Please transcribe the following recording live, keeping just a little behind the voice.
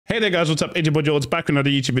Hey there guys, what's up? It's your boy George, back with another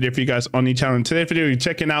YouTube video for you guys on the channel. In today's video, we're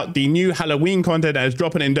checking out the new Halloween content that is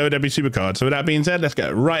dropping in WWE Supercard. So with that being said, let's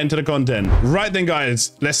get right into the content. Right then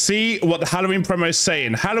guys, let's see what the Halloween promo is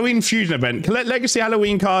saying. Halloween fusion event. Collect legacy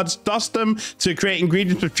Halloween cards, dust them to create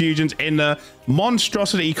ingredients for fusions in the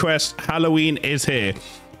monstrosity quest. Halloween is here.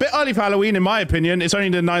 Bit early for Halloween in my opinion. It's only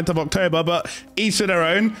the 9th of October, but each to their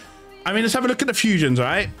own. I mean, let's have a look at the fusions,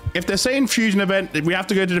 right? If they're saying fusion event, we have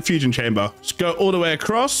to go to the fusion chamber. Let's go all the way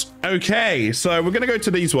across. Okay, so we're going to go to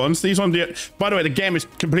these ones. These ones, by the way, the game is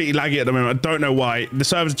completely laggy at the moment. I don't know why. The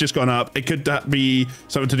server's just gone up. It could be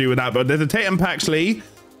something to do with that. But there's a Tatum Paxley,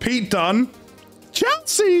 Pete Dunne,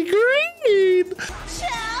 Chelsea Green.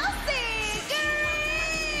 Chelsea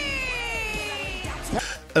Green.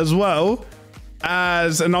 As well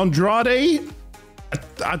as an Andrade,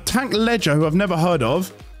 a Tank Ledger, who I've never heard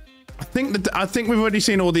of. I think we've already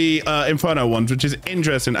seen all the Inferno ones, which is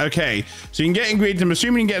interesting. Okay, so you can get ingredients. I'm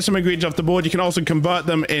assuming you can get some ingredients off the board. You can also convert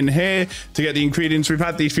them in here to get the ingredients. We've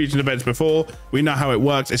had these fusion events before. We know how it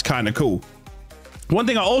works. It's kind of cool. One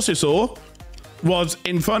thing I also saw was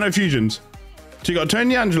Inferno fusions. So you got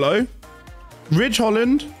Tony Angelo, Ridge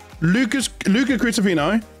Holland, Luca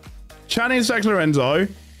Crucifino, Channing Sax Lorenzo,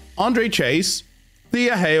 Andre Chase,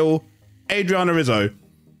 Thea Hale, Adriana Rizzo.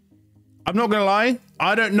 I'm not gonna lie,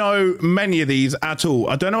 I don't know many of these at all.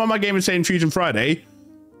 I don't know why my game is saying Fusion Friday.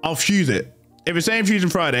 I'll fuse it. If it's saying Fusion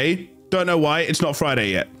Friday, don't know why, it's not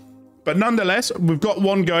Friday yet. But nonetheless, we've got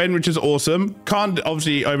one going, which is awesome. Can't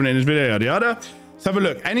obviously open it in this video, yada yada. Let's have a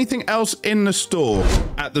look. Anything else in the store,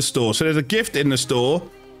 at the store? So there's a gift in the store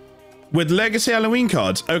with Legacy Halloween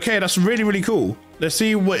cards. Okay, that's really, really cool. Let's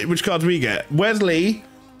see which cards we get. Wesley,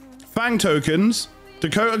 Fang tokens,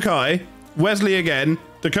 Dakota Kai, Wesley again,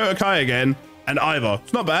 Dakota Kai again, and Ivor.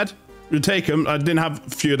 It's not bad. We'll take them. I didn't have a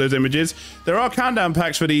few of those images. There are countdown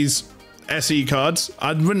packs for these SE cards.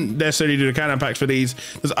 I wouldn't necessarily do the countdown packs for these.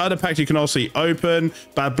 There's other packs you can also open.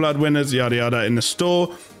 Bad Blood winners, yada yada, in the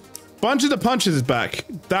store. Bunch of the Punches is back.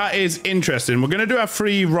 That is interesting. We're going to do a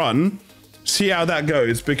free run. See how that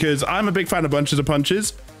goes, because I'm a big fan of Bunches of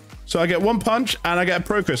Punches. So I get one punch and I get a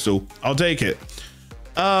Pro Crystal. I'll take it.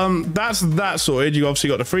 That's that sorted. You obviously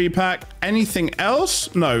got the free pack. Anything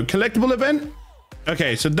else? No. Collectible event?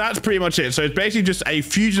 Okay, so that's pretty much it. So it's basically just a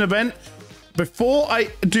fusion event. Before I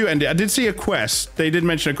do end it, I did see a quest. They did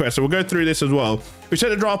mention a quest, so we'll go through this as well. We set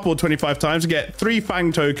the draft board 25 times to get 3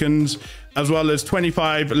 Fang tokens, as well as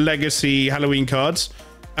 25 legacy Halloween cards.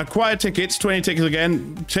 Acquire tickets, 20 tickets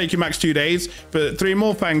again. Take your max 2 days for 3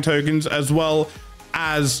 more Fang tokens, as well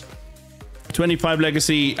as 25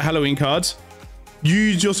 legacy Halloween cards.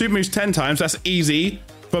 Use your super moves 10 times. That's easy.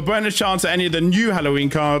 For bonus chance at any of the new Halloween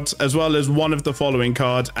cards, as well as one of the following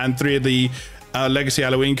cards and 3 of the legacy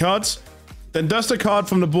Halloween cards. Then dust a card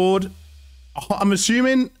from the board. I'm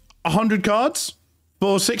assuming 100 cards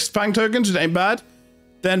for 6 Fang tokens, which ain't bad.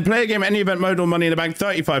 Then play a game any event mode or Money in the Bank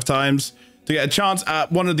 35 times to get a chance at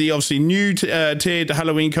one of the obviously new tiered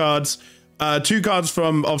Halloween cards. 2 cards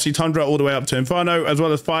from obviously Tundra all the way up to Inferno, as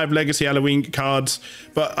well as 5 legacy Halloween cards.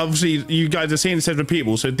 But obviously you guys are seeing it says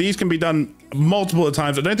repeatable, so these can be done multiple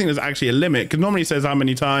times. I don't think there's actually a limit, because normally it says how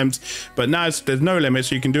many times, but now there's no limit,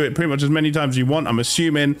 so you can do it pretty much as many times as you want, I'm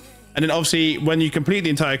assuming. And then obviously when you complete the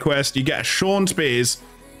entire quest, you get a Sean Spears.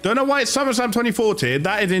 Don't know why it's SummerSlam 24 tiered.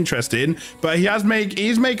 That is interesting, but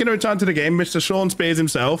he's making a return to the game, Mr. Sean Spears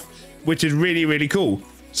himself, which is really, really cool.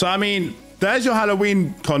 So I mean, there's your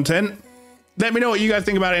Halloween content. Let me know what you guys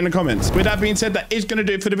think about it in the comments. With that being said, that is going to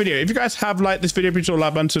do it for the video. If you guys have liked this video, please hit the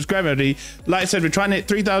like button, subscribe already. Like I said, we're trying to hit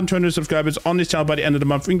 3,200 subscribers on this channel by the end of the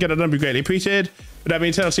month. If we can get it done, it'd be greatly appreciated. With that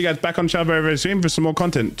being said, I'll see you guys back on the channel very, very soon for some more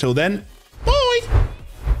content. Till then, bye!